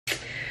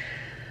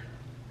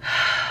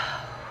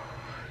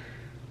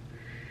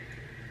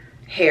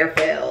hair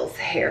fails,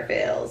 hair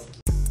fails.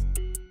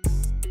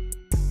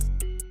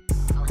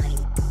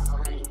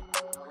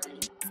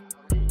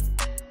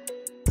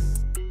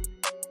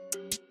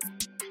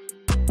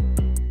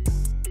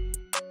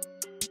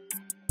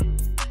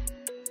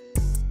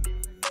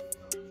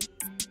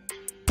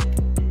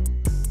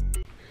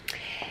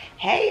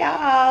 Hey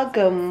y'all,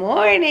 good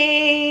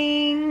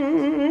morning.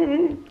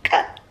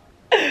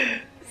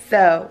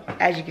 So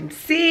as you can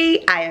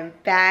see, I am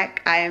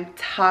back. I am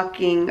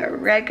talking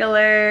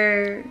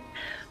regular.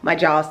 My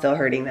jaw's still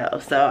hurting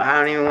though, so I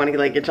don't even want to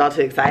like get y'all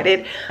too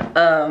excited.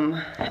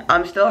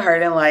 I'm still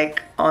hurting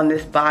like on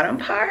this bottom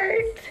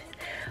part,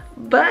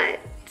 but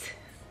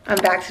I'm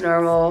back to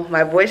normal.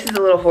 My voice is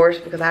a little hoarse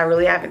because I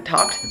really haven't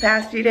talked the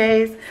past few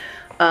days.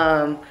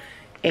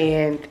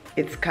 And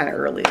it's kind of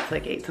early, it's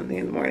like 8 something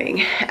in the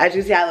morning. As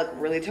you see, I look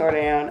really tore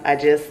down. I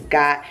just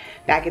got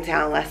back in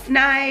town last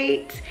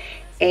night,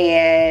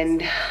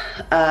 and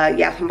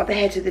yeah, so I'm about to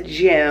head to the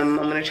gym.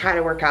 I'm gonna try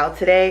to work out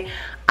today.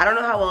 I don't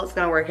know how well it's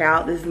gonna work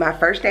out. This is my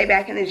first day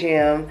back in the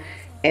gym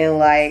in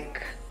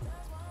like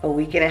a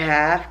week and a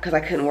half, because I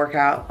couldn't work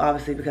out,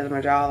 obviously, because of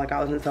my jaw. Like, I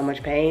was in so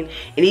much pain.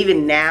 And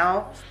even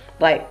now,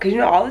 like, because you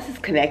know, all this is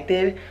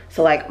connected.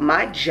 So like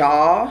my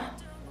jaw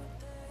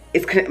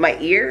is my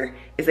ear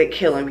is like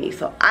killing me.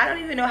 So I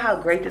don't even know how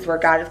great this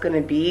workout is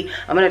gonna be.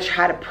 I'm gonna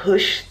try to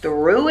push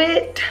through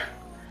it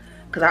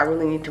because I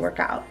really need to work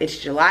out. It's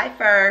July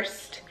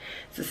 1st.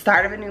 It's the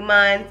start of a new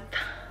month.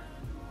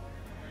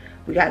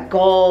 We got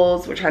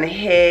goals we're trying to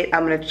hit.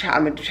 I'm gonna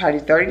try to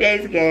do 30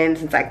 days again,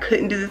 since I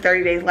couldn't do the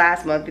 30 days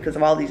last month because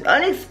of all these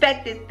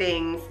unexpected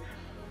things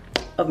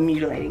of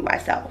mutilating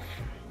myself.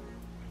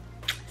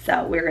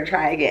 So we're gonna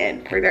try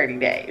again for 30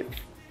 days.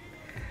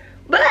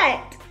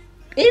 But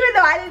even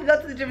though I didn't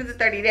go to the gym for the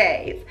 30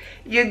 days,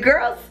 your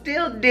girl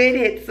still did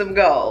hit some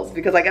goals,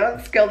 because I got on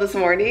the scale this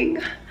morning.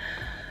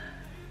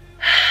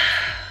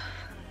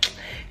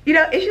 You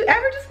know, if you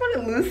ever just want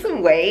to lose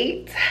some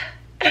weight,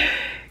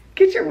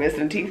 get your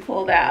wisdom teeth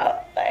pulled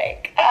out.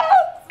 Like,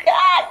 oh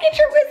God, get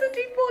your wisdom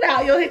teeth pulled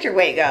out. You'll hit your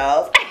weight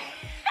goals.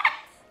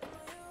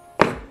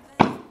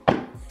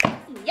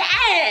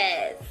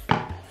 Yes!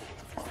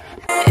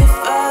 If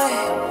I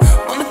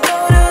wanna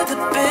go to the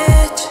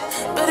beach,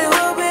 but it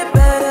will be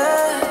better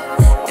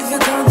if your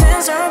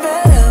contents are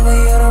better. We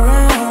got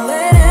around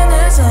late in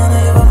the sun,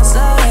 you're by my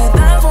side.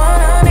 That's what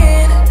I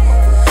need.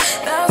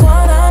 That's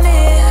what I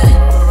need.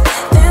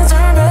 Things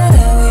are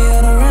better. We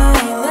got around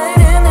late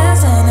in the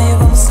sun, you're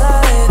by my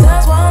side.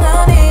 That's what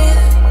I need.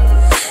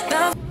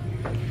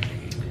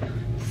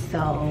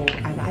 So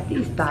I got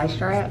these thigh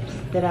straps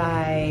that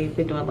I've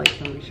been doing like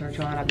some research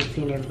on. I've been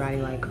seeing everybody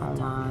like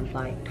online,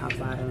 like top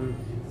bottom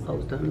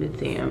post them, been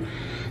seeing them.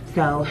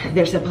 So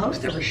they're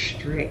supposed to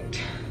restrict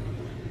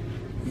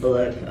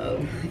blood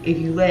flow. If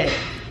you let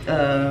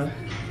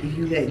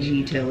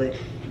G tell it,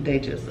 they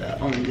just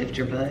only lift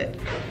your butt.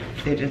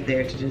 They're just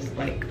there to just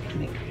like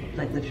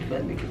lift your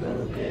butt and make your butt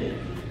look good.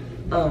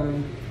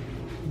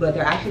 But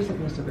they're actually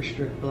supposed to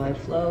restrict blood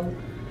flow,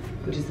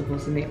 which is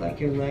supposed to make like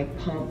your leg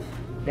pump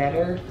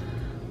better.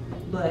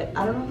 But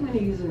I don't know if I'm gonna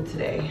use them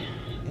today.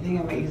 I think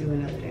I might use them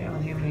another day. I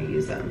don't think I'm gonna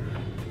use them.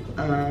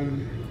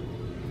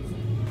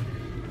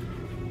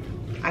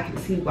 I can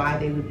see why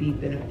they would be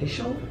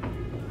beneficial,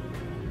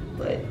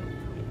 but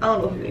I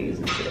don't know if I'm gonna use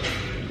them today.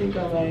 I think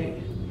I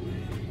might.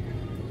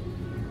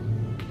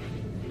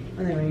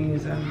 I'm never gonna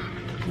use them.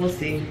 We'll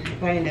see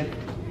if I end up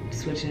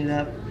switching it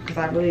up, because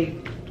I really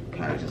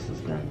kind of just was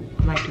gonna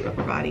like do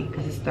upper body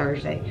because it's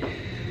Thursday,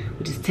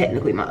 which is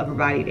technically my upper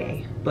body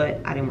day, but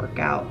I didn't work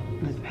out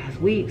this past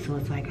week, so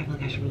it's like I feel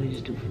like I should really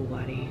just do full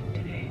body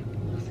today.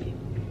 We'll see.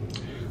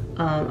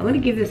 I'm gonna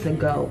give this a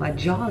go. My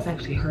jaw is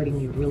actually hurting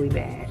me really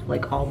bad,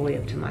 like all the way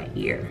up to my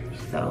ear.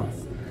 So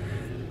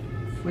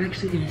we're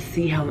actually gonna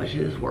see how much of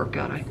this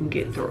workout I can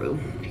get through,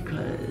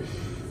 because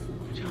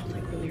my jaw's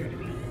like really hurting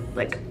me.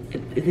 Like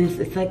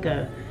it's like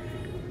a,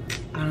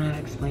 I don't know how to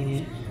explain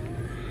it.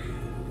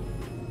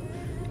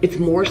 It's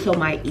more so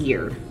my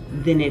ear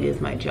than it is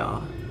my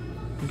jaw.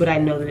 But I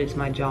know that it's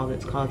my jaw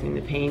that's causing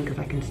the pain, because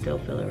I can still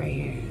feel it right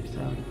here.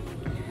 So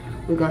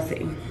we're gonna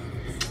see.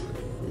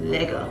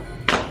 Let go.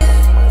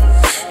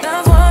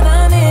 That's what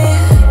I need.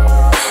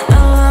 I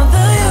love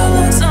that you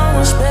look so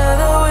much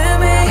better with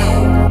me.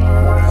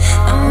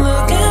 I'm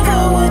looking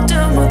forward to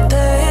more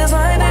days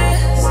like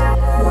this. I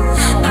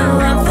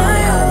love that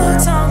you look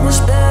so much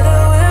better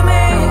with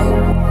me.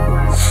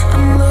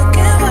 I'm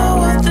looking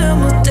forward to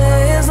more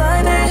days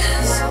like this.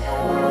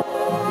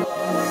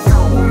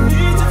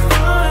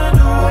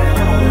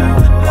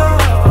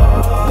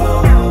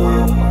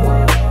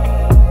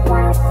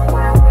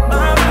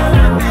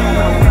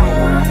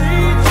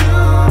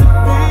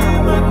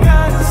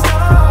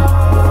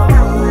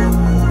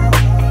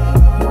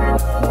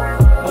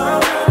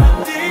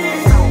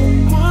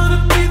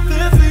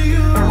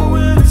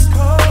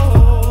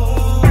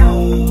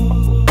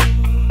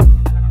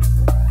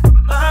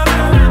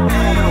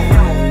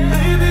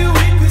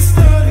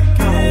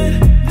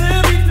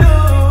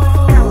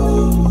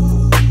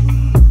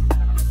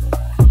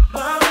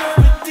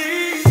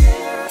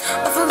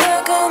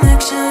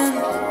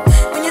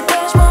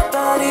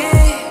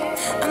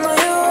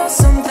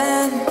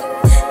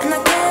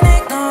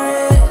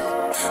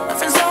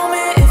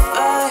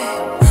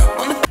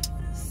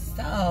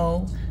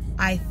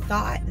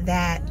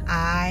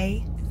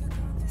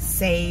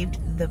 saved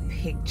the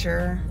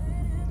picture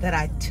that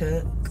I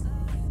took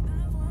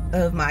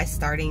of my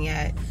starting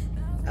at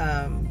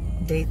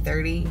day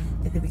 30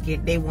 at the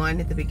beginning, day 1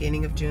 at the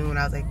beginning of June, when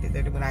I was like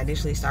when I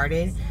initially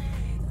started.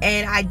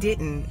 And I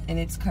didn't, and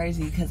it's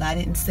crazy because I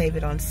didn't save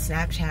it on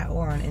Snapchat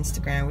or on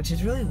Instagram, which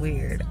is really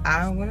weird.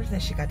 I wonder if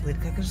that shit got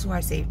deleted. That's just why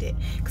I saved it,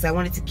 because I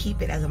wanted to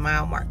keep it as a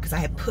mile mark, because I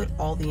had put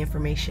all the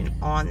information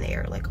on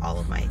there, like all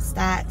of my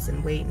stats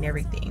and weight and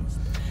everything.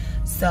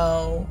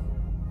 So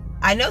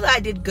I know that I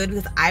did good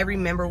because I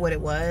remember what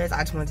it was. I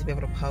just wanted to be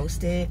able to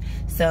post it.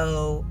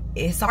 So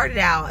it started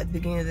out at the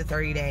beginning of the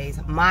 30 days.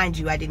 Mind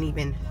you, I didn't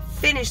even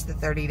finish the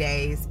 30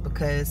 days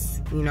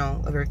because, you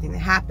know, of everything that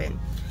happened.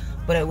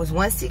 But it was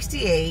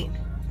 168,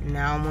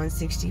 now I'm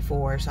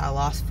 164, so I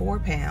lost 4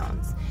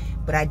 pounds.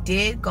 But I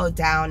did go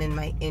down in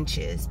my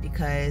inches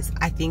because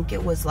I think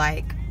it was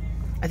like,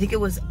 I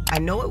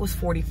know it was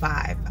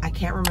 45. I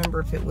can't remember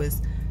if it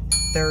was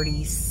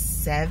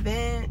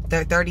 37,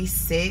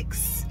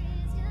 36,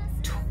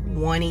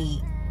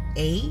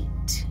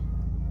 28,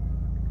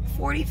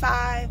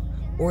 45,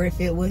 or if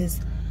it was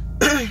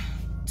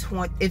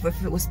 20, if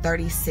it was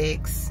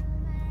 36,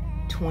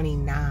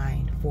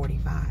 29,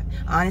 45.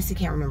 I honestly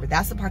can't remember.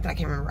 That's the part that I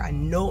can't remember. I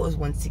know it was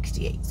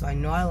 168, so I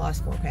know I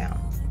lost 4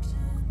 pounds.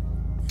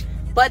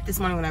 But this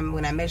morning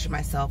when I measured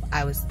myself,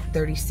 I was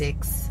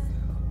 36,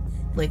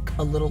 like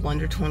a little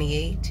under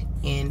 28,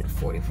 and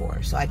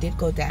 44. So I did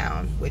go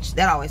down, which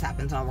that always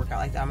happens when I work out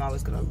like that. I'm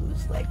always gonna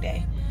lose leg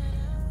day,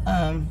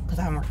 because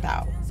I haven't worked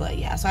out. But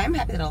yeah, so I'm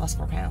happy that I lost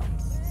 4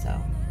 pounds. So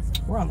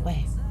we're on the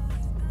way.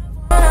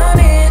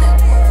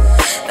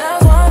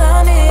 That's what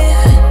I need.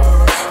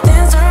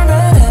 Things turn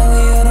better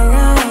when you're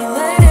around.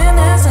 Late in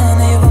the sun,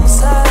 you on my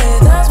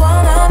side. That's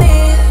what I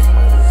need.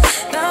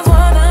 That's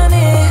what I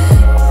need.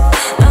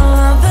 I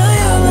love that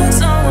you look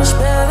so much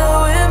better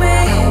with me.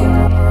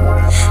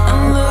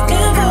 I'm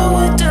looking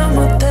forward to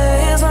more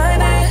days like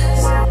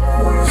this. I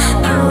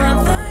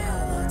love that you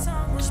look so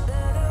much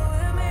better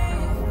with me.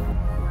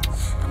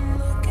 I'm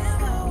looking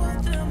forward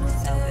to more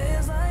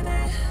days like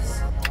this.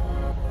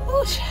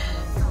 Ooh.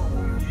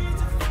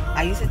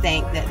 I used to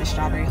think that the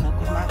strawberry Hulk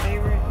was my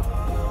favorite,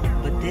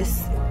 but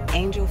this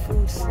Angel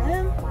Food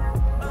Slim,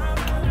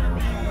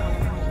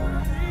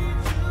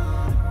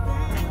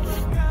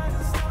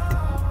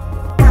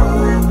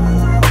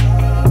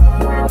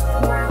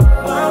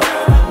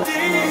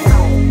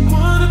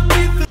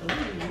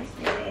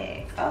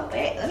 oh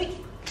wait, let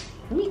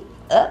me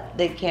up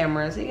the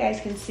camera so you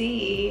guys can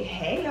see.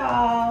 Hey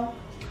y'all.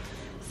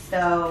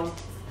 So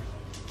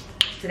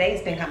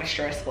today's been kind of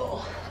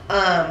stressful.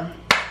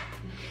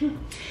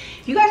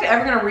 If you guys are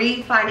ever gonna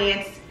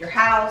refinance your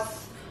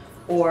house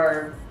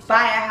or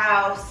buy a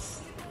house,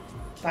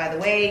 by the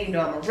way, you know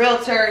I'm a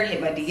realtor.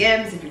 Hit my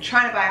DMs if you're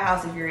trying to buy a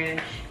house, if you're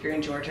in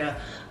Georgia.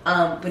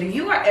 But if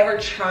you are ever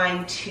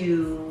trying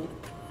to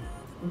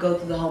go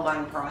through the home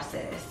buying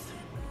process,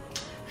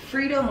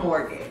 Freedom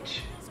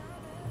Mortgage,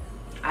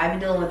 I've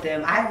been dealing with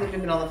them. I've literally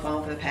been on the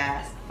phone for the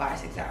past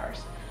 5-6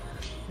 hours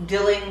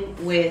dealing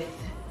with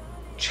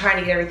trying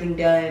to get everything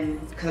done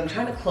because I'm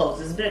trying to close.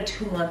 This has been a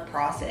 2-month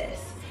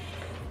process.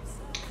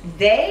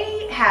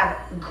 They have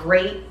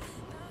great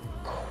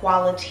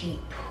quality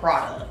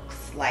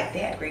products. Like, they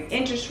had great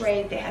interest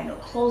rate, they had no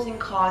closing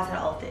costs and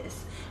all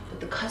this.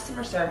 But the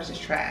customer service is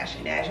trash.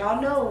 And as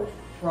y'all know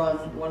from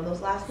one of those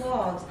last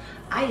vlogs,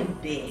 I am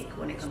big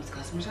when it comes to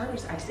customer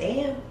service. I just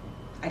am.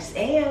 I just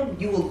am.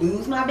 You will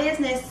lose my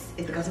business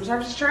if the customer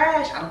service is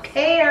trash. I don't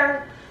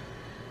care.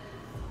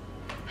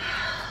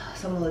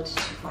 So I'm a little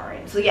too far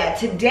in. So yeah,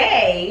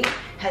 today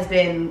has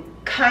been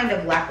kind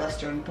of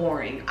lackluster and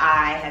boring.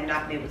 I have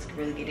not been able to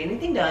really get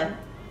anything done.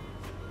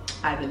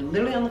 I've been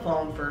literally on the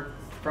phone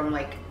from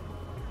like,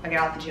 I got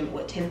out the gym at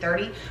what,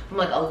 10:30? From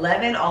like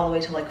 11 all the way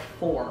to like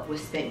 4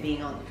 was spent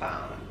being on the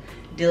phone,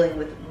 dealing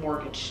with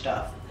mortgage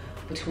stuff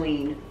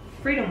between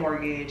Freedom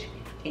Mortgage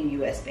and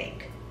US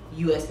Bank.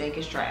 US Bank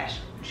is trash,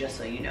 just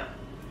so you know.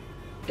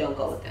 Don't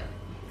go with them.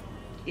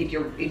 If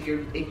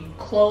you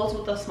close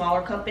with a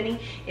smaller company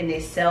and they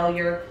sell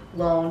your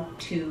loan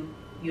to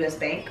US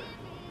Bank,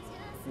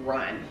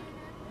 run.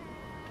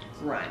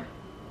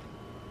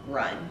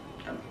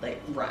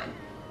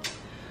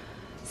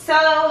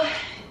 So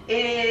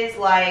it is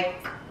like,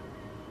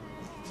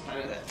 what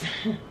is it?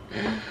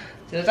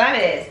 So the time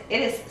it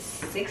is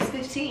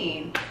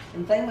 6:15.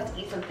 I'm thinking about to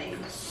eat something.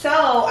 So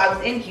I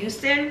was in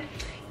Houston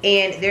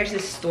and there's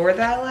this store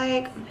that I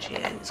like.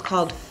 It's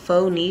called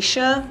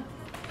Phoenicia.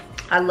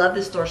 I love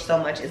this store so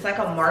much. It's like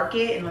a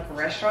market and like a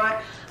restaurant.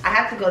 I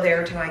have to go there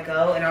every time I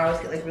go, and I always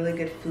get like really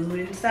good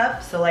food and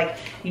stuff. So like,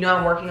 you know,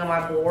 I'm working on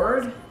my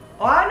board.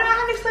 Oh, I know I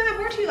have to explain my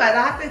board to you guys.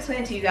 I have to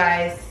explain it to you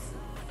guys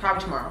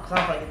probably tomorrow because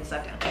I'll probably get this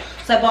stuff down.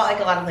 So I bought like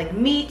a lot of like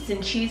meats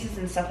and cheeses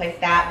and stuff like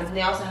that, but then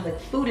they also have like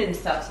food and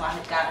stuff. So I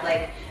have got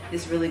like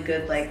this really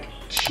good like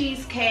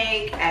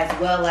cheesecake, as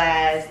well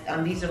as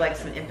these are like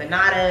some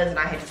empanadas, and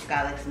I had just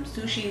got like some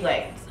sushi.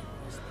 Like,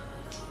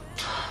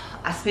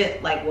 I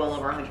spent like well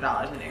over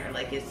 $100 in there.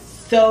 Like, it's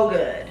so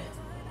good.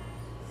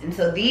 And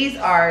so these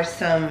are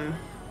some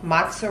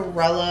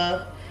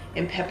mozzarella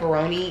and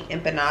pepperoni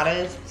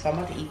empanadas. So I'm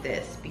about to eat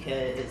this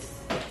because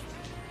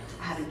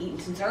I haven't eaten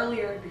since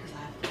earlier because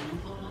I've been on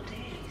the phone all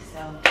day.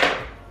 So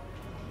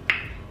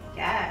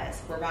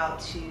yes, we're about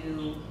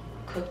to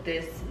cook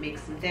this, make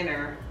some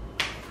dinner,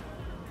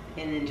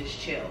 and then just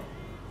chill.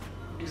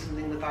 Do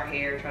something with our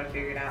hair, try to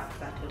figure it out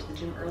because I have to go to the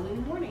gym early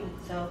in the morning.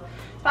 So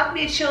it's about to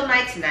be a chill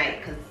night tonight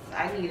because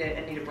I need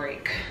a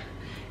break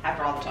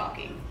after all the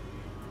talking.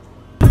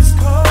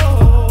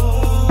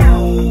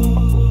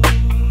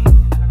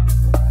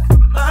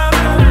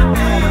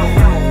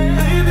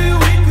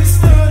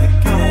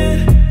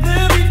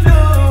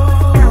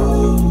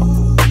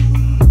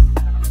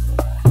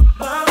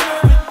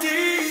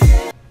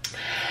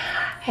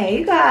 Hey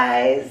you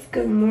guys,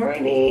 good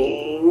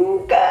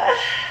morning.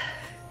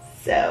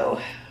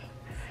 So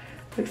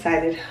I'm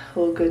excited. A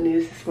little good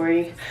news this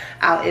morning.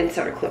 I'll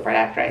insert a clip right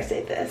after I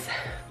say this.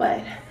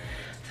 But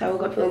so I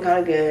woke up feeling kind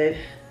of good,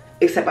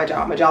 except my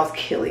jaw. My jaw's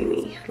killing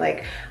me.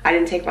 Like, I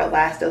didn't take my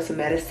last dose of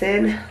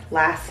medicine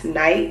last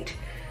night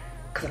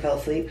because I fell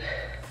asleep.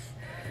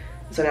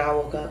 So now I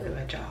woke up and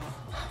my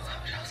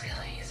jaw's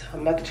killing me. So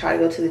I'm about to try to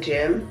go to the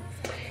gym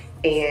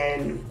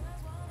and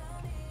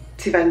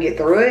see if I can get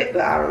through it,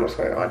 but I don't know what's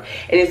going on.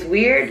 And it's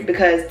weird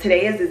because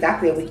today is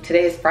exactly a week.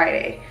 Today is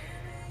Friday.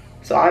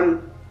 So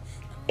I'm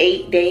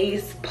 8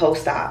 days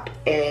post-op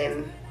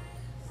and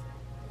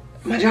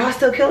my jaw's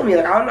still killing me.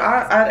 Like,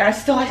 I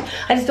just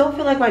don't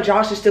feel like my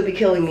jaw should still be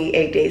killing me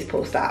 8 days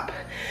post-op.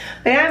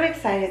 But I'm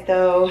excited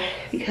though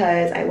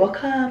because I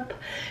woke up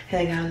and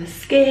I got on the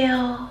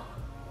scale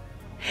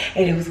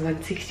and it was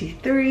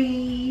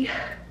 163.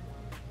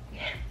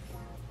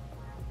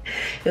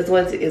 It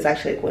was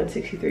actually like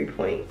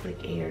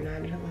 163.8 or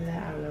 9 or something like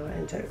that. I don't know. I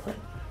didn't start a clip.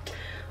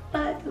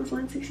 But it was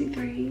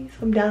 163, so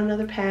I'm down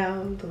another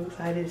pound. I'm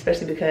excited,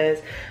 especially because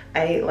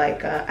I ate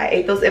I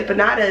ate those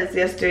empanadas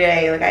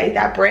yesterday. Like, I ate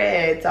that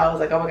bread, so I was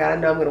like, oh my god, I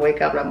know I'm gonna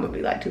wake up and I'm gonna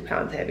be like 2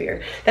 pounds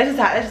heavier. That's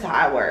just how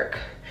I work.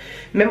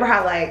 Remember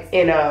how like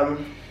in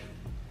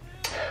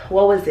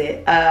what was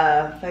it?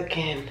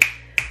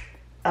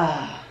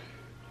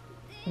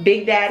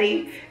 Big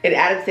Daddy and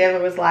Adam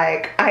Sandler was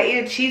like, I eat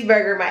a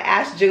cheeseburger, my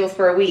ass jiggles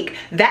for a week.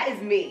 That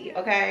is me,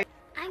 okay?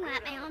 I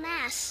want my own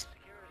ass.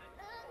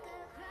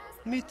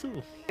 Me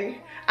too. I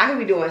can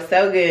be doing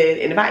so good,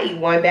 and if I eat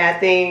one bad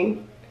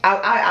thing,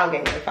 I'll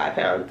gain like 5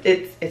 pounds.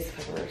 It's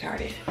fucking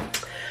retarded.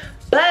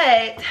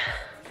 But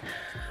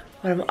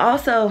what I'm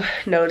also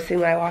noticing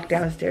when I walked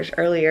downstairs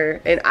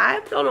earlier, and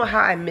I don't know how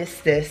I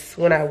missed this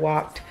when I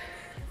walked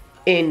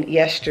in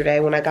yesterday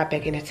when I got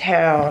back into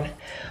town.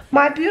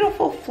 My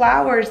beautiful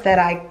flowers that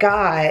I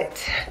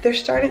got, they're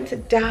starting to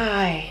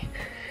die.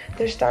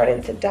 They're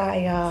starting to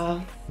die,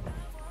 y'all.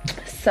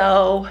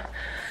 So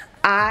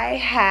I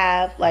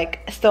have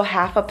like still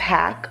half a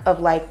pack of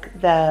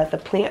like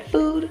the plant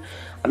food.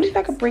 I'm just, if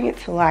I could bring it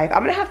to life. I'm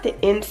gonna have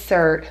to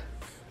insert,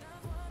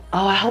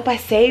 oh, I hope I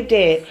saved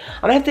it.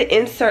 I'm gonna have to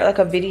insert like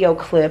a video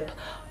clip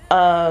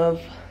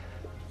of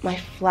my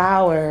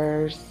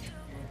flowers.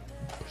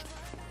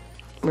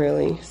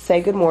 Really,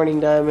 say good morning,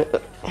 Diamond.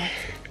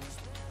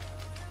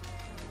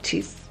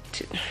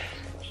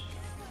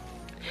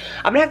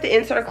 I'm gonna have to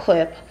insert a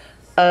clip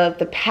of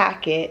the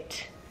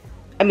packet,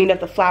 of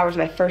the flowers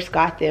when I first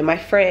got them. My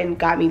friend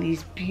got me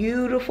these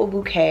beautiful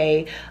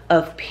bouquet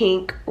of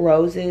pink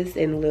roses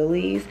and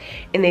lilies,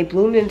 and they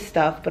bloomed and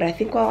stuff, but I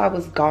think while I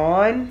was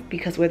gone,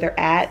 because where they're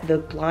at, the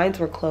blinds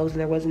were closed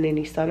and there wasn't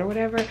any sun or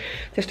whatever,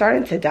 they're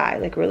starting to die,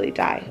 like really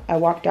die. I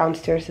walked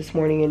downstairs this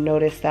morning and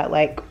noticed that,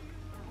 like,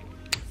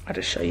 I'll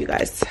just show you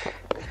guys.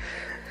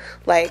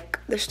 Like,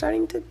 they're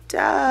starting to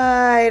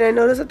die, and I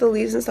noticed that the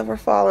leaves and stuff are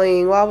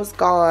falling while I was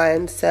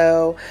gone.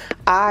 So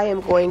I am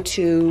going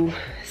to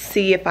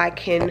see if I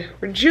can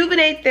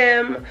rejuvenate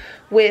them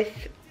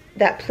with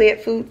that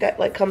plant food that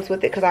like comes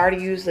with it, because I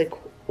already used like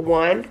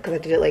one because I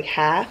did it like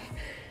half,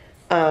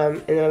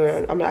 and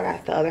then I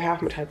got the other half.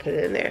 I'm gonna try to put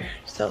it in there.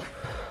 So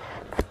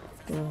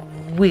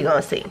we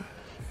gonna see.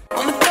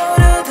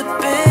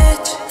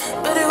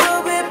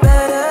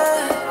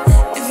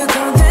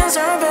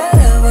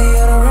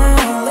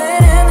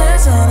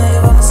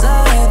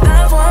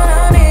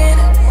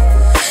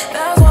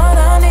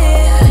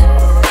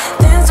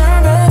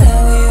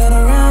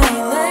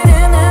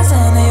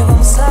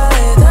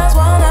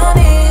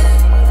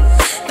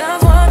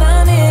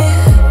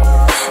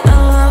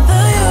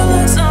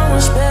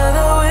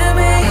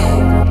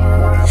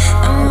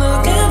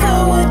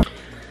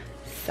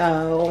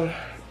 So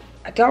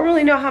I don't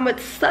really know how much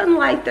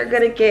sunlight they're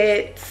gonna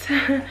get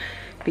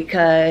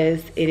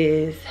because it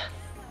is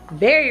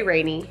very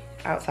rainy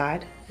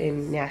outside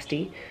and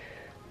nasty,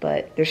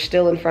 but they're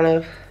still in front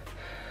of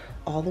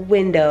all the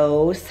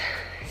windows,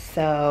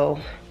 so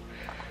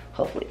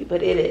hopefully.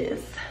 But it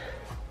is,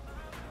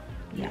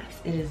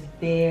 yes, it is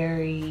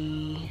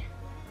very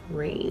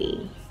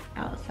rainy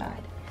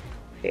outside.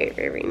 Very,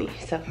 very rainy.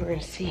 So we're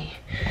gonna see.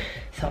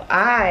 So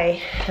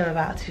I am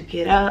about to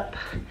get up.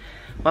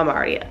 Well, I'm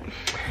already up.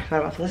 I'm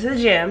about to go to the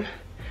gym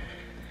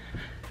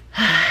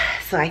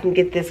so I can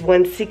get this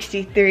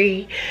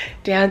 163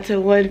 down to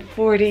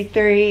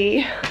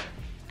 143.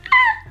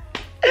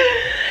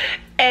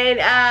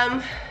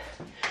 And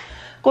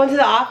going to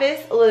the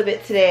office a little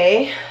bit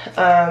today.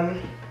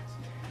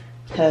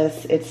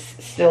 Because it's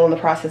still in the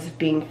process of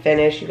being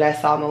finished. You guys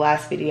saw in the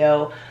last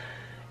video,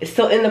 it's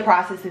still in the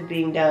process of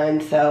being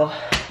done, so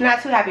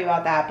not too happy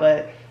about that,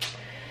 but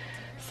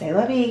say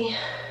la vie.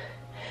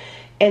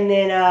 And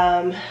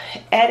then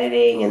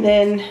editing, and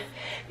then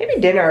maybe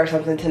dinner or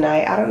something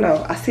tonight. I don't know.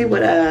 I'll see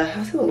what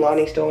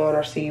Lonnie's doing,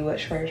 or see what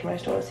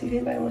Schmerish's doing, see if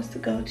anybody wants to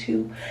go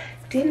to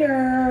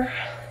dinner,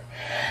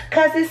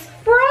 cause it's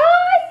Friday.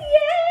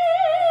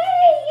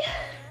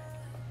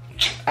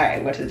 All right,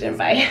 I'm going to the gym.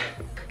 Bye.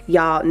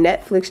 Y'all,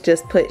 Netflix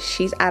just put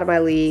She's Out of My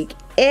League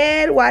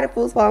and Why Do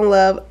Fools Fall in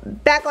Love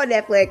back on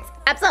Netflix.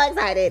 I'm so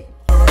excited.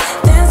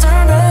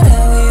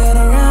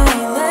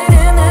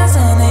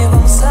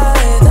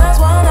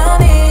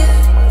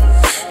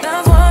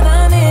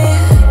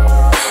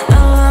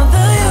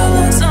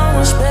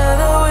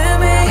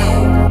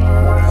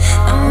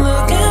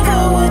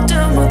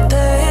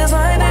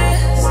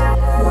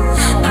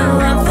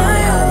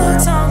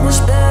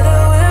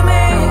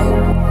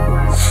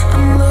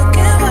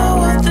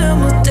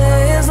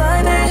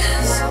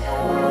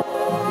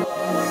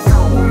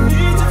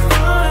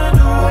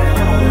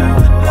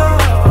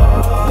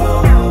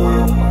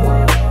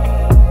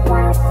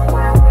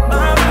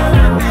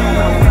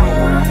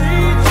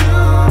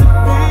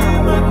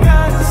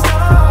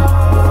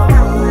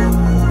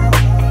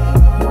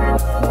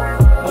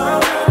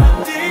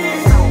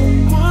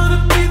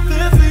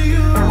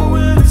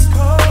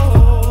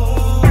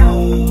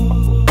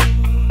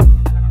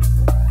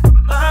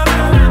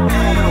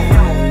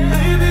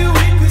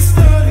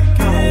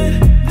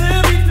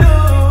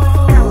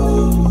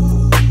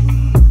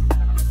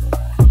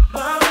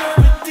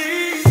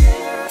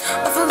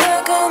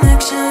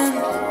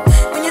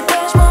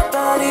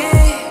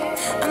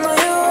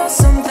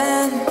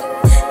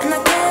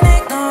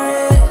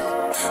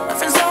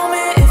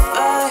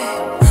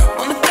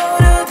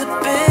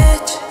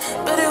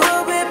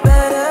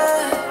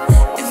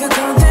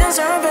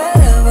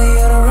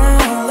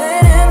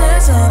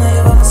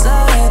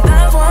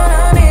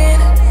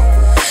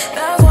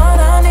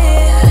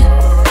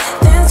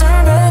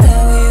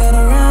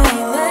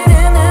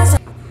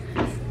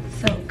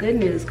 Good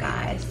news,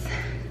 guys.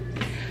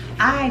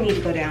 I need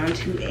to go down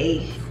to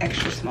a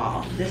extra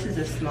small. This is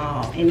a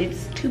small and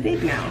it's too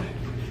big now.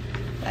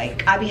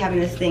 Like, I be having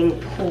this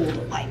thing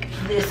pulled like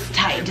this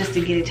tight just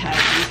to get it tight.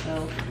 And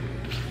so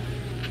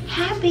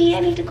happy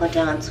I need to go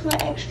down to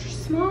an extra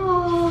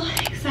small.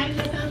 Excited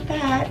about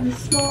that. This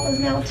small is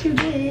now too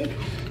big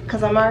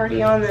because I'm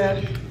already on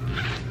the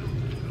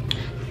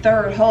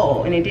 3rd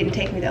hole, and it didn't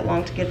take me that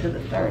long to get to the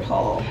 3rd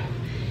hole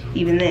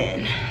even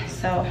then.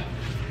 So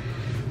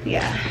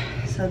yeah.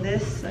 So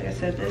this, like I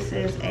said, this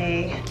is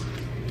a,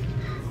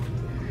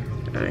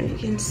 you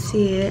can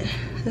see it,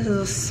 this is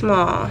a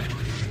small,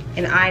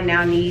 and I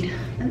now need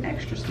an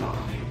extra small.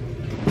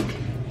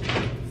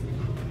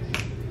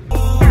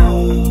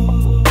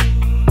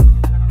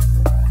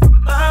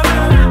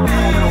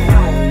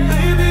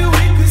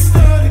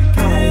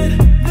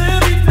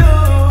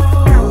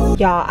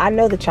 Y'all, I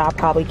know that y'all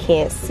probably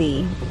can't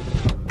see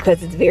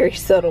because it's very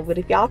subtle, but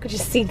if y'all could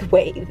just see the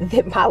way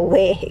that my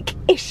leg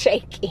is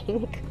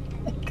shaking.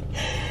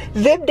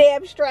 Them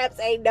damn straps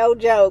ain't no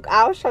joke.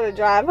 I was trying to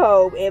drive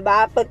home and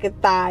my fucking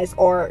thighs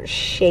are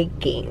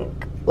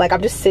shaking. Like,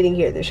 I'm just sitting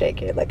here, they're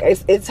shaking. Like,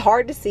 it's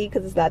hard to see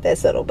because it's not that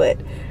subtle, but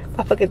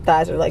my fucking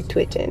thighs are like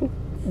twitching.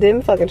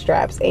 Them fucking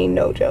straps ain't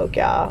no joke,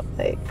 y'all.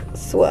 Like,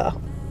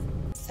 swell.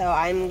 So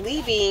I'm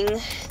leaving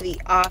the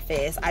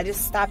office. I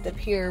just stopped up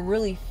here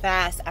really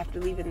fast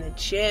after leaving the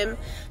gym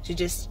to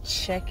just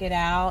check it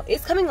out.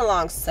 It's coming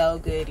along so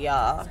good,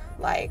 y'all.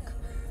 Like,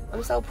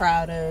 I'm so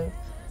proud of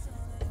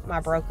my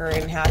broker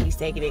and how he's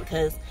taking it,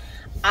 because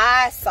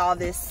I saw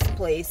this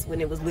place when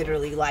it was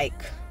literally like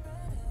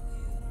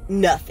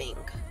nothing.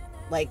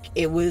 Like,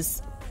 it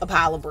was a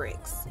pile of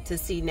bricks. To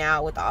see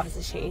now what the office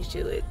has changed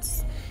to,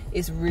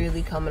 it's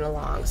really coming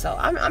along. So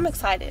I'm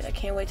excited. I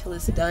can't wait till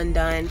it's done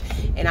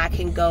and I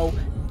can go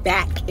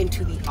back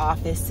into the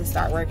office to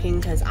start working,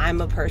 because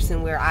I'm a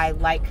person where I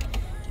like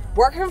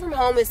working from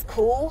home is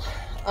cool.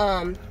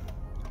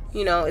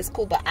 You know, it's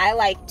cool, but I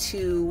like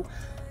to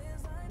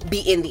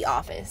be in the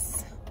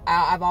office.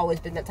 I've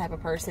always been that type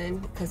of person,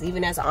 because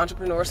even as an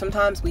entrepreneur,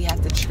 sometimes we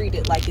have to treat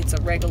it like it's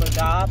a regular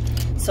job.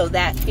 So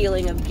that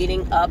feeling of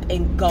getting up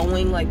and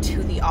going like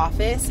to the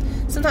office,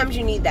 sometimes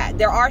you need that.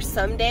 There are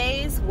some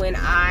days when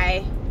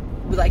I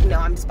be like, no,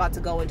 I'm just about to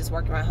go and just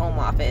work in my home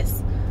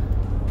office.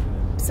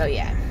 So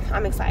yeah,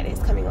 I'm excited.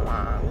 It's coming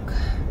along.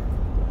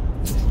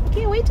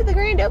 Can't wait to the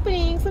grand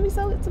opening. It's gonna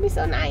be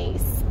so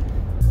nice.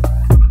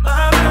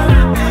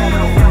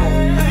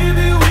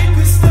 Maybe we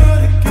could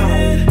start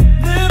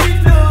again. Let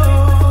me know.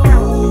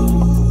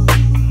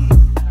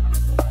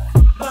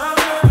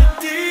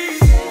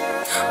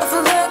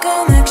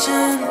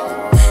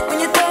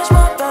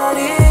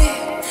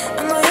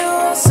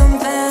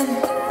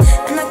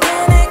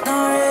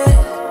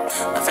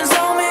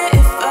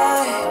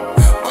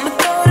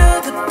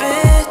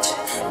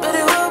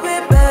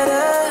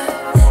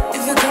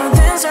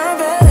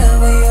 Better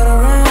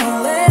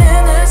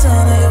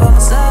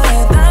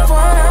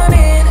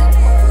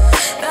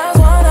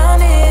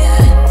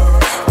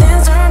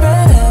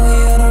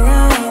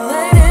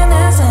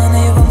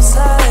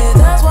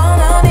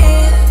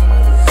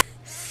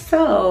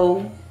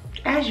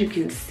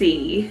can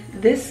see,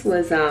 this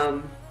was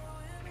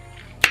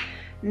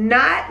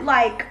not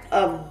like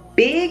a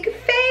big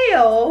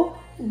fail,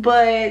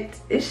 but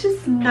it's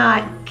just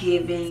not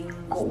giving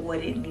what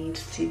it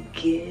needs to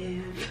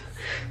give.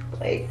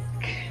 Like,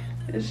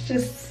 it's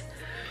just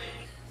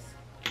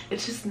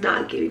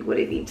not giving what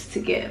it needs to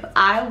give.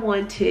 I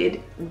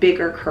wanted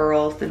bigger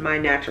curls than my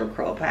natural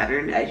curl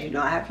pattern. As you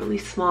know, I have really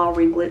small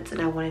ringlets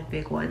and I wanted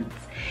big ones.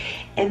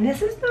 And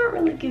this is not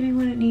really giving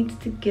what it needs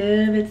to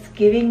give. It's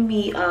giving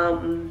me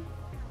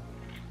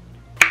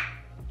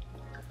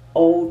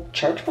old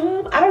church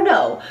mom. I don't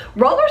know.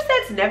 Roller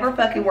sets never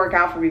fucking work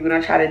out for me when I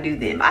try to do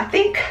them. I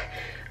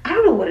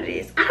don't know what it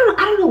is. I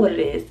don't know what it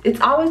is. It's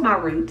always my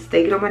roots.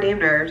 They get on my damn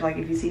nerves. Like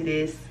if you see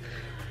this,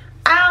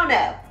 I don't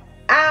know.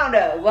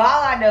 Well,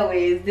 all I know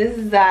is this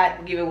is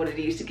not giving what it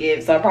needs to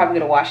give. So I'm probably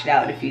gonna wash it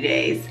out in a few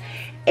days.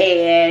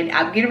 And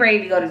I'm getting ready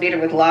to go to dinner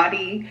with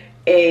Lonnie.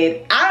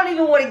 And I don't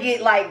even want to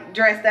get like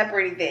dressed up or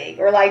anything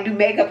or like do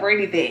makeup or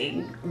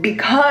anything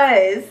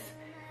because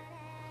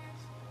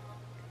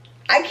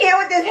I can't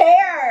with this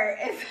hair.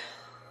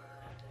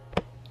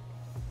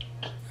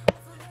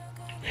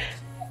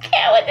 I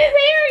can't with this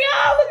hair,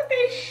 y'all. Look at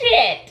this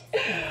shit.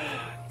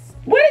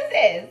 What is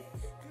this?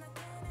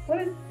 What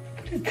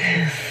is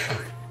this?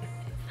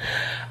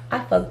 I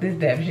fucked this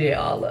damn shit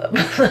all up.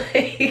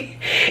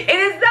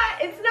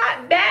 It's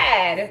not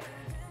bad.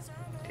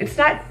 It's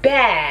not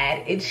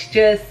bad. It's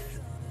just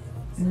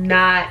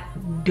not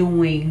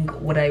doing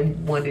what I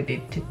wanted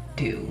it to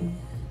do.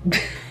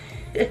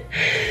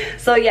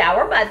 So yeah,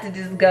 we're about to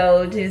just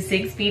go to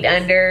 6 Feet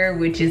Under,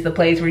 which is the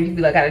place where you can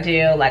be like kind of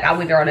chill. Like I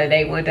went there on a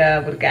date one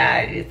time with a guy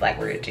and it's like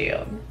we're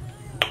chill.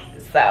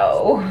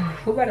 So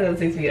we're about to go to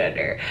 6 Feet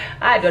Under.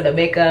 I ain't doing the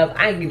makeup.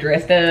 I ain't get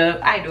dressed up.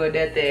 I ain't doing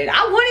nothing.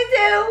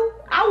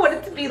 I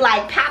wanted to be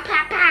like pop,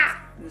 pop, pop.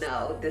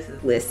 No, this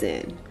is,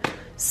 listen,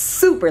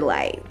 super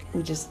light.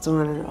 I'm just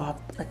doing it off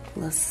like a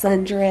little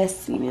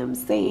sundress, you know what I'm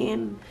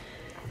saying?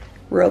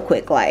 Real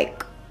quick,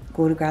 like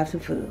going to grab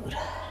some food.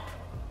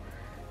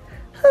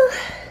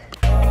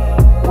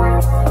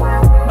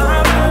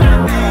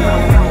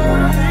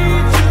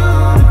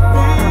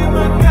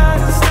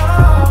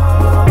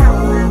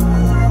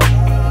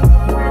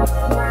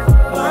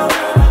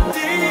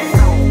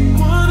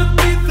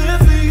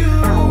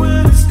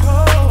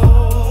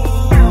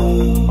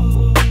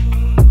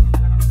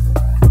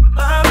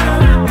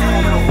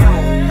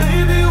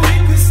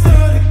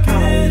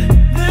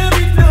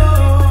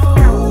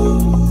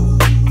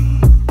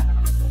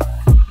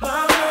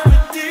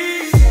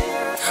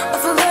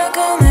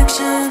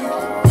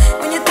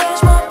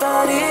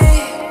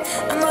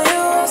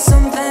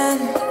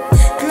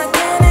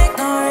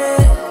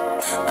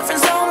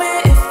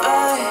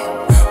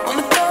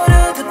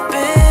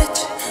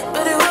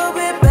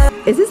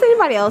 Is this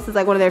anybody else's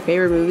like one of their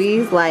favorite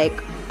movies? Like,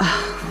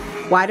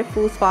 Why Do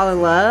Fools Fall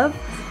in Love?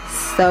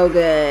 So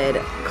good.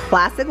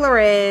 Classic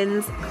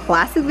Lorenz,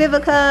 classic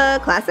Vivica,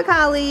 classic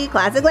Holly,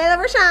 classic Layla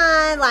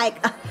Rashawn.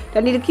 Like,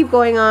 don't need to keep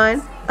going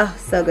on. Oh,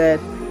 so good.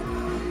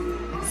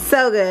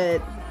 So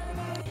good.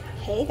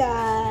 Hey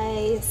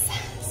guys.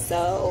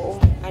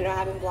 So, I know I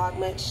haven't vlogged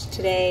much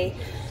today.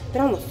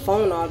 Been on the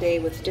phone all day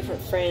with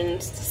different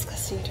friends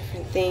discussing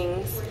different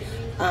things.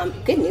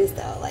 Good news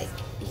though, like,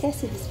 you guys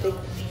see this big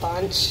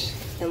bunch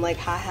and like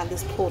how I have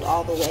this pulled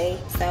all the way.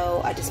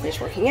 So I just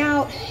finished working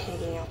out and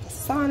getting out the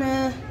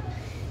sauna,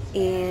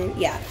 and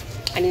yeah,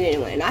 I need a new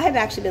one. And I have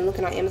actually been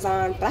looking on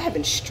Amazon, but I have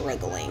been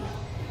struggling.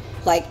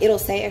 Like it'll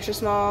say extra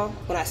small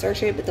when I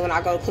search it, but then when I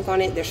go to click on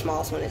it, their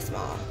smallest one is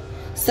small.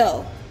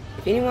 So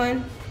if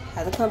anyone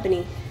has a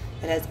company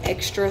that has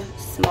extra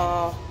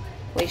small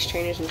waist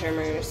trainers and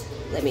trimmers,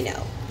 let me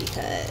know,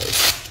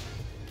 because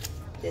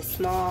this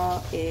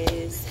small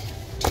is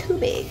too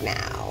big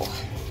now.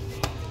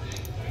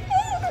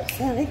 I'm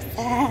so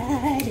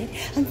excited.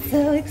 I'm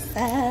so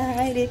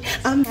excited.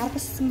 I'm out of a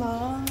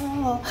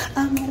small.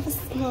 I'm out of a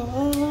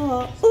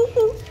small. Ooh,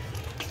 ooh.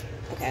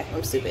 Okay,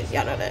 I'm stupid.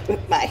 Y'all know that.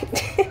 Bye.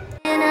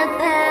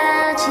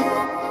 About you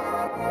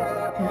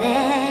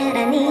that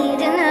I need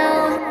to know.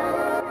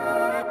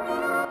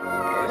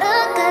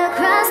 Look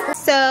across the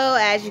So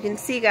as you can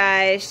see,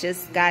 guys,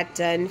 just got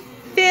done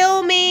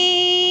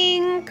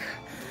filming.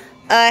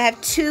 I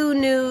have 2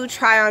 new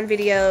try-on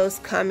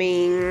videos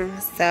coming,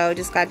 so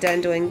just got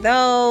done doing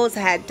those.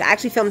 I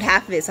actually filmed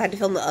half of it, so I had to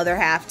film the other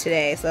half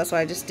today, so that's what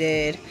I just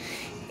did.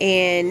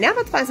 And now I'm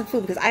about to find some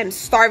food because I am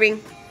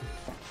starving.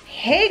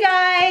 Hey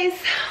guys,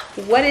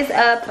 what is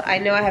up? I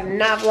know I have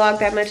not vlogged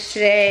that much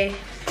today.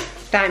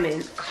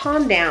 Diamond,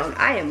 calm down.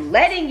 I am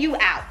letting you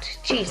out.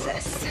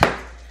 Jesus.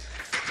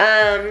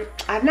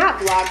 I've not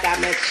vlogged that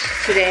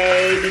much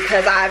today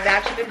because I've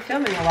actually been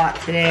filming a lot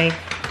today.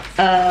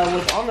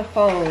 Was on the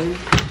phone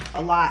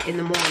a lot in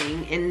the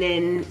morning, and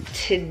then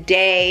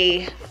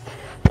today,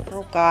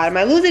 oh god, am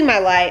I losing my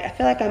light? I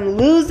feel like I'm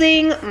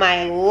losing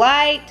my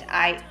light.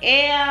 I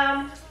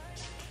am.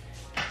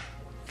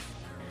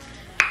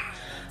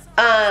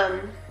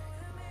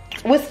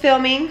 Was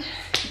filming,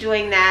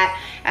 doing that.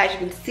 As you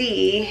can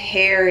see,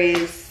 hair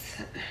is,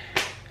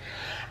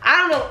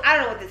 I don't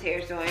know what this hair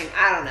is doing.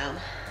 I don't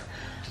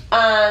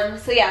know.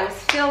 So yeah, I was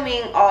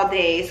filming all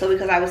day. So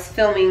because I was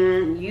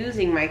filming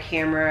using my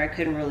camera, I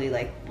couldn't really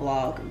like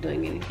vlog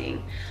doing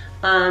anything.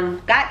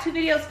 Got 2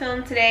 videos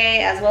filmed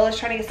today, as well as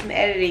trying to get some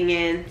editing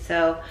in.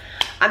 So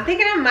I'm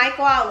thinking I might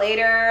go out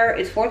later.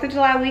 It's 4th of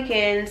July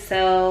weekend,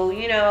 so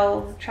you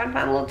know, trying to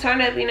find a little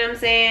turn up, you know what I'm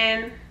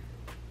saying?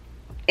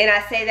 And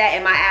I say that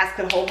and my ass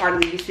could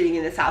wholeheartedly be sitting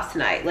in this house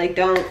tonight. Like,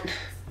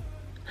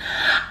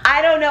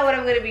 I don't know what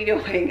I'm gonna be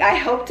doing. I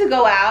hope to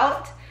go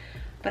out,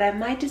 but I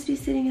might just be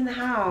sitting in the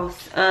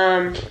house.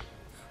 I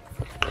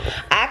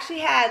actually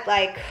had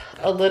like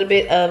a little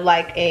bit of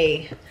like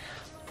a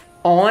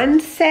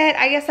onset,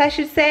 I guess I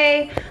should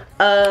say,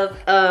 of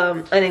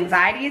an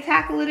anxiety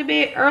attack a little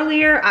bit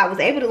earlier. I was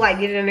able to like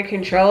get it under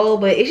control,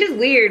 but it's just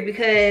weird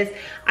because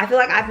I feel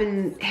like I've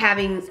been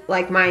having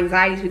like my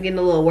anxiety's been getting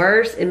a little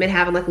worse and been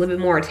having like a little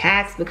bit more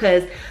attacks,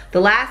 because the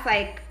last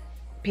like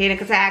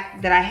panic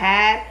attack that I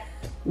had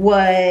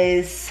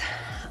was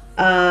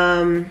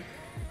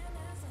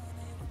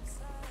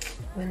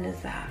when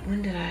is that?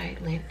 When did I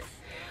land?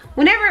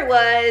 Whenever it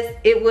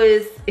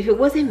was, if it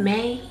wasn't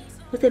May,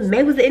 was it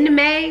May? Was it end of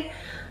May?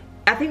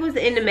 I think it was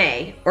the end of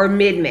May or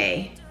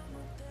mid-May.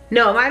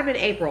 No, it might have been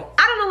April.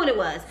 I don't know when it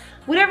was.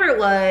 Whatever it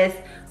was,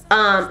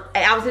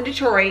 I was in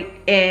Detroit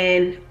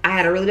and I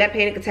had a really bad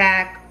panic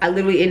attack. I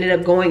literally ended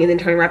up going and then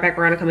turning right back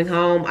around and coming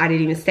home. I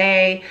didn't even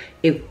stay.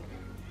 It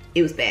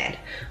was bad.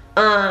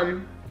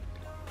 And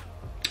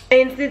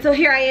so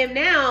here I am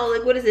now,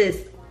 like, what is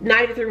this?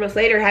 Not even 3 months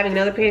later, having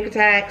another panic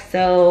attack.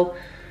 So,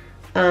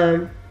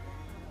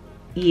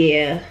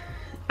 yeah.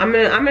 I'm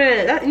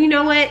gonna, you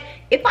know what?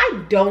 If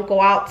I don't go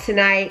out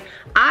tonight,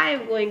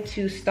 I'm going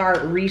to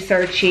start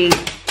researching,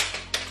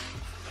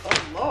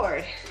 oh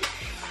Lord,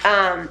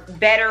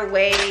 better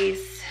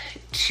ways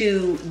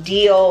to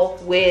deal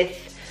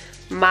with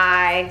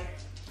my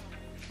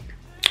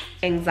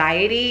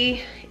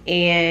anxiety,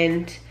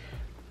 and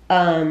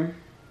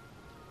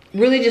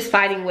really just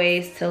finding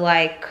ways to,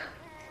 like,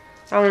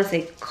 I don't want to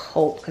say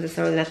cope, because it's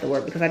not really not the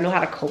word, because I know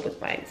how to cope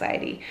with my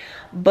anxiety,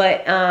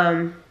 but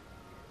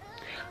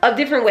of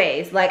different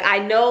ways. Like, I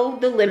know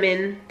the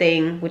lemon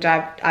thing, which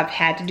I've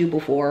had to do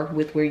before,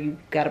 with where you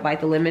gotta bite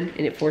the lemon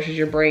and it forces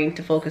your brain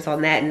to focus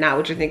on that and not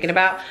what you're thinking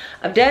about.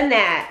 I've done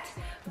that,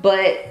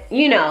 but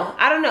you know,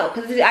 I don't know,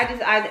 because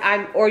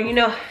or you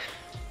know,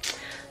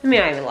 let me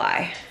not even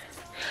lie.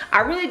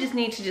 I really just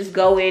need to just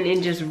go in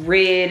and just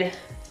rid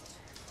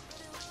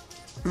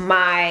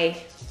my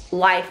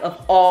life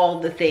of all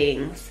the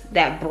things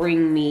that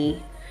bring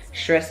me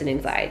stress and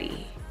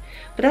anxiety.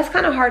 But that's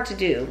kind of hard to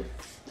do.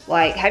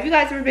 Like, have you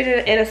guys ever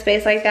been in a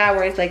space like that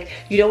where it's like,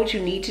 you know what you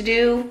need to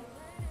do,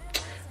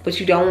 but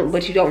you don't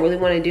really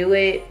want to do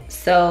it,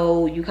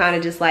 so you kind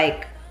of just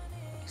like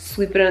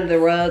sweep it under the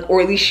rug,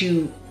 or at least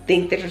you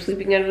think that you're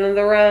sweeping it under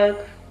the rug,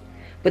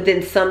 but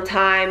then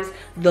sometimes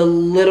the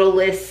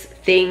littlest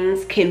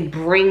things can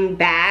bring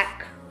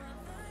back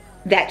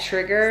that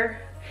trigger.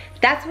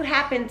 That's what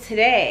happened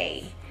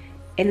today,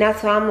 and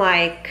that's why I'm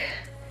like,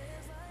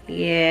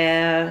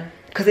 yeah,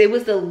 because it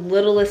was the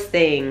littlest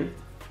thing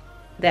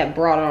that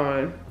brought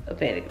on a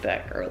panic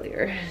attack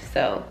earlier.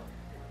 So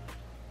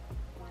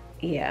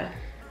yeah,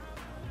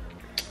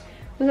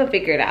 we're gonna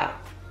figure it out.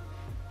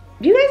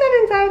 Do you guys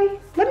have anxiety?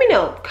 Let me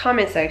know,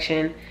 comment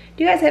section.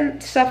 Do you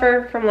guys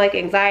suffer from like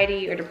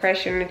anxiety or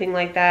depression or anything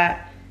like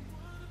that?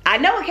 I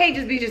know it can't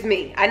just be just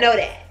me, I know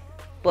that,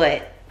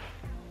 but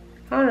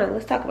I don't know,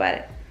 let's talk about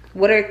it.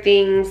 What are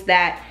things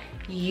that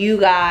you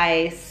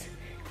guys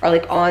are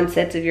like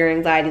onsets of your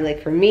anxiety?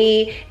 Like, for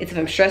me, it's if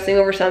I'm stressing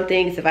over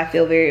something, it's if I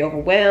feel very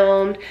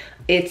overwhelmed,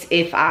 it's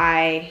if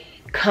I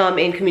come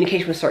in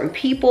communication with certain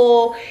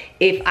people,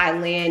 if I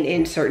land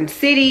in certain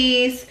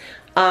cities,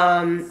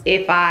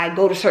 if I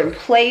go to certain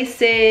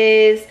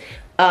places.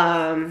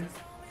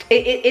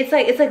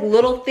 It's like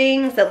little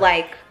things that,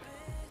 like,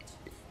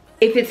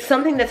 if it's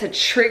something that's a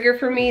trigger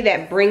for me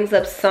that brings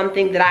up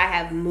something that I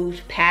have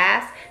moved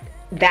past,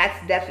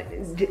 that's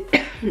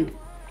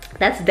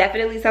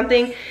definitely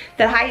something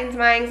that heightens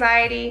my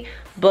anxiety.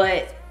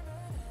 But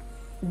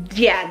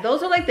yeah,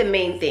 those are like the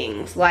main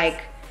things.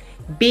 Like,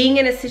 being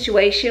in a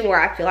situation where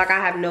I feel like I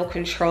have no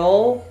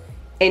control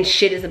and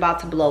shit is about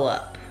to blow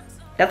up.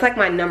 That's like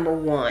my number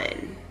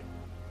one.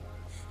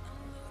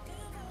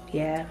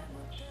 Yeah.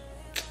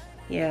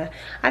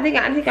 I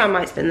think I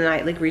might spend the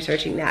night like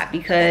researching that,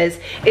 because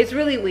it's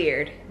really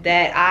weird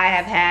that I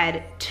have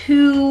had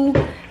 2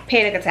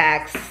 panic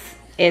attacks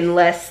in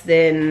less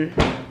than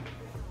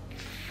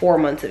 4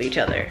 months of each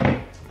other.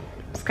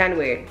 It's kind of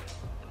weird.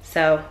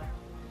 So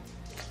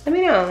let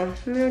me know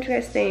what you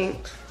guys think.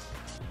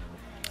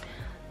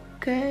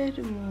 Good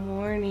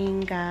morning,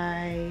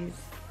 guys.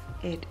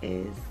 It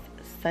is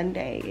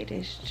Sunday. It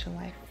is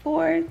July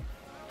 4th.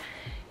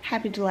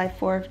 Happy July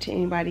 4th to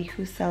anybody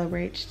who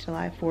celebrates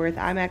July 4th.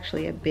 I'm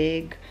actually a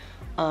big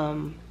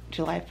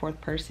July 4th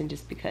person,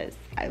 just because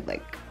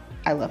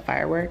I love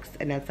fireworks,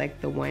 and that's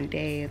like the one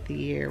day of the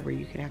year where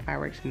you can have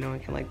fireworks and no one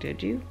can like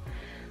judge you.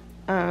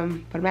 But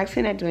I'm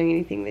actually not doing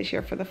anything this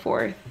year for the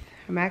 4th.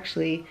 I'm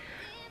actually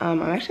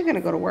I'm actually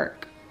gonna go to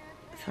work.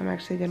 So I'm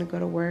actually gonna go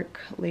to work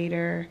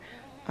later,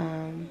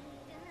 kind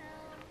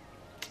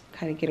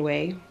of get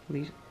away,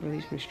 release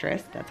some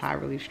stress. That's how I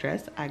relieve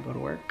stress. I go to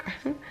work.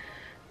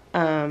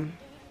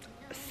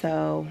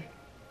 So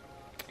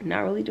not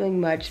really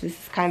doing much. This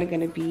is kind of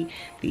gonna be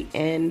the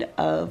end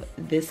of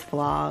this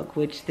vlog,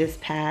 which this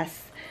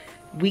past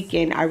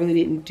weekend I really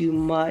didn't do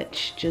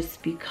much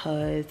just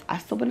because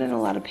I've still been in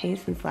a lot of pain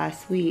since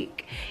last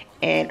week.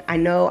 And I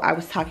know I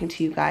was talking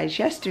to you guys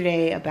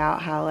yesterday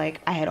about how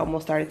like I had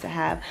almost started to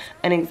have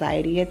an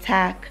anxiety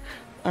attack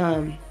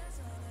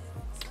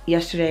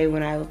yesterday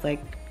when I was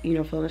like, you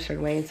know, feeling a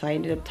certain way. And so I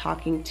ended up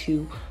talking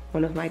to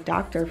one of my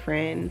doctor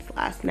friends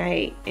last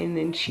night, and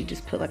then she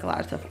just put like a lot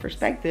of stuff in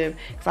perspective,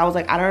 because I was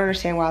like, I don't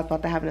understand why I was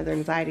about to have another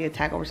anxiety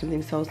attack over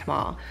something so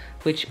small,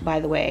 which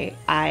by the way,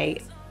 I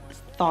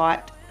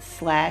thought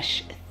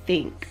 /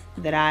 think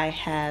that I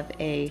have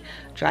a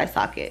dry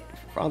socket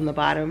on the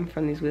bottom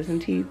from these wisdom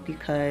teeth,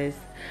 because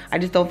I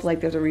just don't feel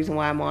like there's a reason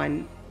why I'm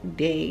on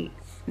day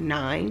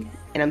 9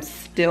 and I'm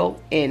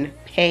still in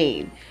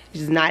pain.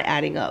 It's just not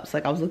adding up. So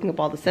like I was looking up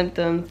all the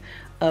symptoms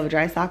of a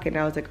dry socket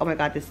and I was like, oh my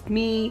god, this is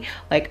me.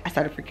 Like I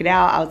started freaking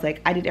out. I was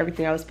like, I did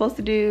everything I was supposed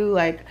to do.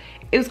 Like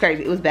it was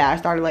crazy. It was bad. I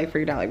started like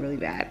freaking out like really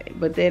bad.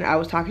 But then I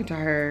was talking to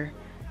her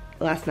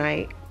last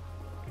night,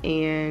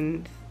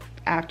 and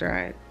after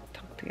I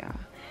talked to y'all,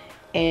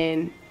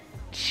 and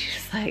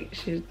she's like,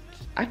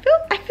 I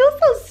feel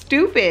so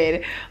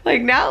stupid.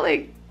 Like now,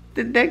 like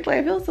the next day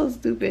I feel so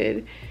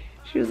stupid.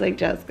 She was like,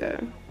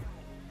 Jessica,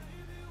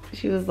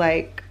 she was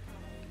like,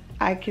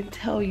 I can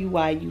tell you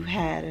why you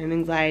had an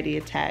anxiety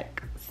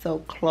attack so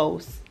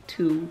close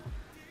to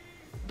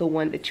the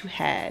one that you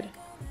had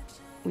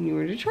when you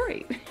were in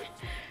Detroit.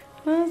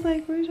 And I was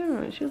like, what are you talking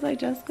about? She was like,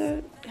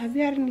 Jessica, have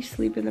you had any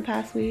sleep in the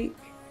past week?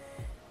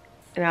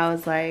 And I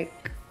was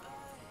like,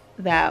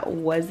 that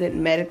wasn't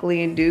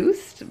medically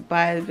induced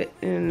by,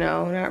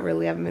 no, not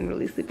really. I haven't been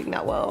really sleeping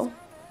that well.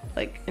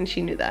 Like, and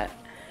she knew that.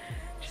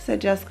 She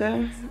said,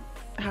 Jessica,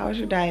 how has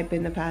your diet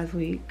been the past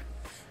week?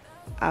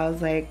 I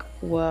was like,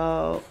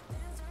 well,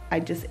 I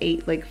just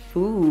ate like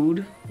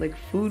food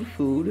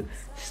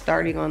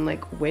starting on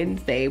like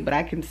Wednesday, but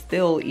I can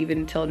still,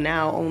 even till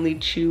now, only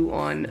chew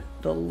on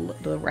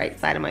the right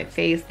side of my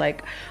face.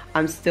 Like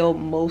I'm still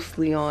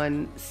mostly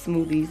on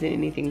smoothies and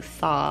anything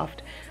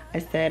soft. I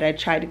said I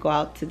tried to go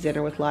out to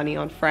dinner with Lonnie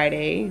on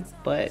Friday,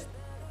 but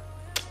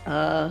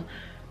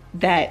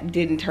that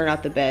didn't turn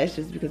out the best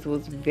just because it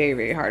was very,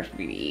 very hard for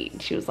me to eat.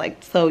 And she was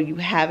like, so you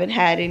haven't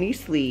had any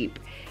sleep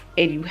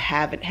and you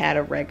haven't had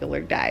a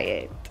regular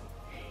diet,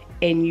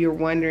 and you're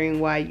wondering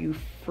why you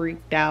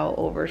freaked out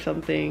over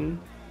something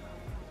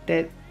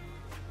that's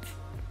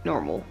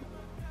normal.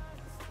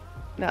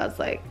 And I was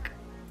like,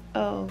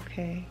 oh,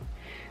 okay.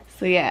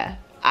 So yeah,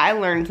 I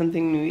learned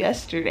something new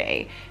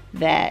yesterday,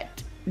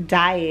 that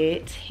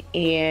diet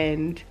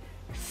and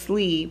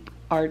sleep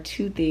are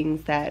two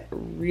things that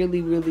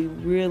really, really,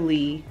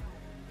 really,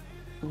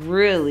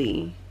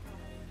 really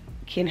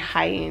can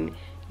heighten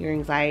your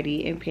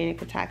anxiety and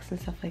panic attacks and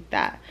stuff like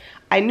that.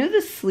 I knew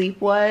the sleep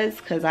was,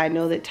 because I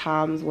know that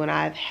times when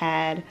I've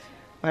had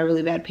my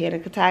really bad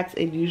panic attacks,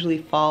 it usually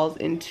falls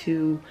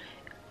into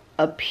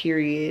a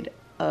period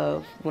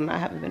of when I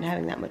haven't been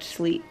having that much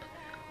sleep.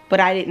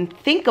 But I didn't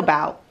think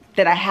about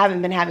that I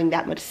haven't been having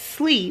that much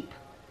sleep,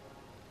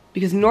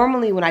 because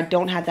normally when I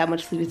don't have that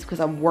much sleep, it's because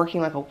I'm working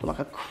like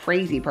a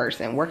crazy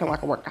person, working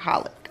like a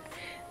workaholic.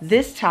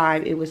 This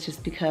time it was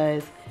just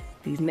because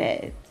these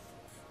meds.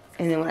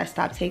 And then when I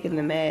stopped taking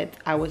the meds,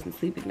 I wasn't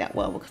sleeping that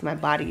well because my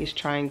body is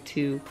trying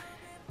to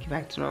get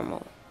back to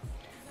normal.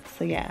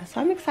 So yeah,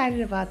 so I'm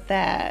excited about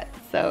that.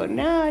 So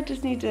now I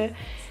just need to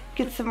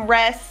get some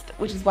rest,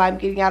 which is why I'm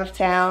getting out of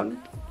town.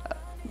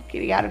 I'm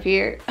getting out of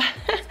here.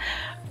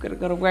 I'm gonna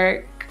go to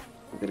work.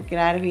 I'm gonna get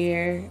out of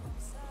here.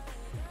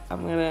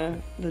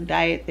 The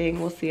diet thing,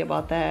 we'll see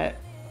about that.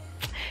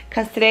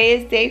 Cause today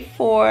is day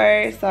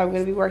 4, so I'm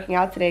gonna be working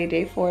out today,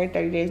 day 4,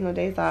 30 days, no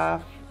days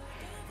off.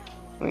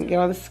 I'm gonna get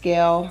on the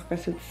scale. I'm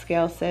gonna see what the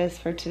scale says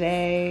for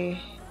today.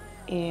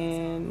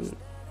 And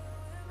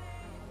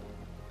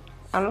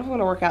I don't know if I'm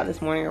gonna work out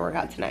this morning or work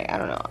out tonight. I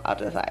don't know, I'll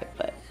decide.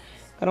 But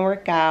I'm gonna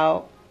work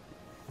out,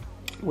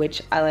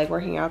 which I like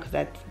working out because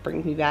that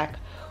brings me back.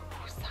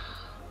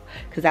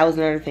 Because that was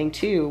another thing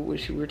too,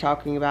 which we were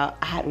talking about.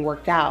 I hadn't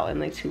worked out in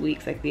like 2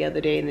 weeks. Like the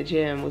other day in the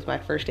gym was my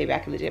first day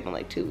back in the gym in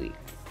like 2 weeks.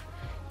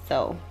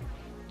 So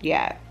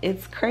yeah,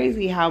 it's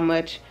crazy how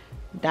much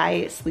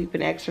diet, sleep,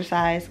 and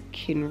exercise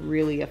can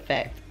really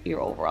affect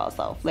your overall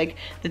self. Like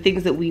the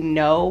things that we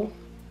know,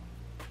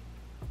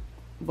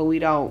 but we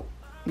don't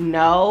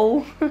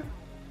know.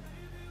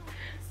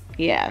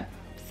 Yeah,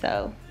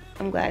 so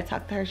I'm glad I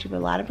talked to her. She put a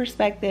lot of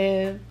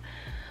perspective.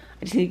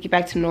 I just need to get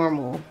back to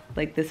normal.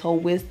 Like this whole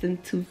wisdom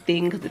tooth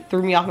thing, because it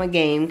threw me off my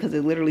game, because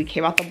it literally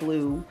came out the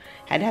blue.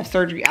 Had to have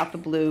surgery out the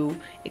blue.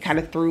 It kind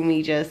of threw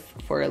me just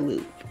for a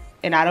loop.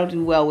 And I don't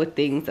do well with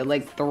things that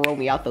like throw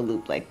me out the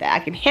loop like that. I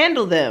can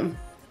handle them.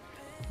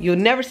 You'll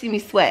never see me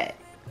sweat.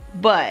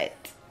 But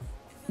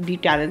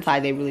deep down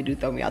inside, they really do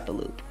throw me out the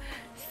loop.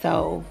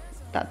 So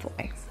that's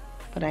why.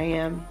 But I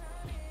am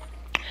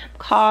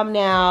calm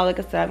now. Like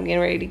I said, I'm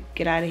getting ready to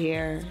get out of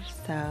here.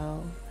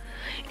 So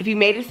if you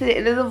made it to the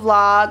end of the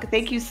vlog,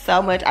 thank you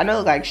so much. I know I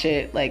look like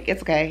shit. Like,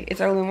 it's okay.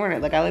 It's early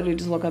morning. Like, I literally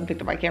just woke up and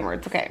picked up my camera.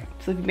 It's okay.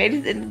 So if you made it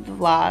to the end of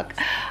the vlog,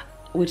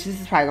 which this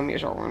is probably gonna be a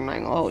short one, I'm not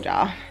gonna hold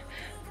y'all.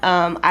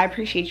 I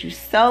appreciate you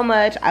so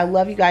much. I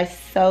love you guys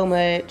so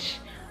much.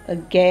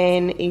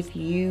 Again, if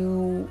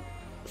you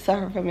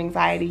suffer from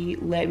anxiety,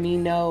 let me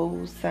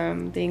know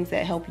some things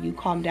that help you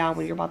calm down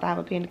when you're about to have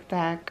a panic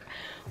attack,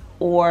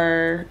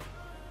 or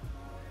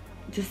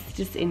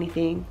just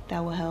anything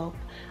that will help.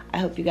 I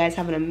hope you guys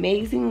have an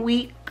amazing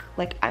week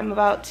like I'm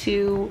about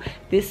to.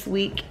 This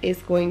week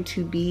is going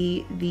to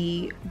be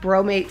the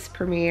Bromates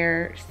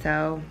premiere,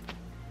 so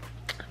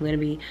I'm gonna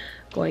be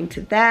going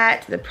to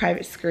that, the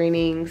private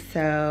screening,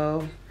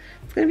 so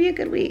it's gonna be a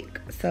good week.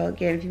 So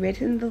again, if you made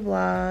it in the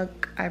vlog,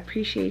 I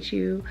appreciate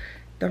you.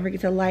 Don't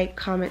forget to like,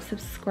 comment,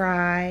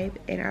 subscribe,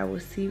 and I will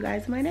see you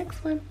guys in my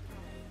next one.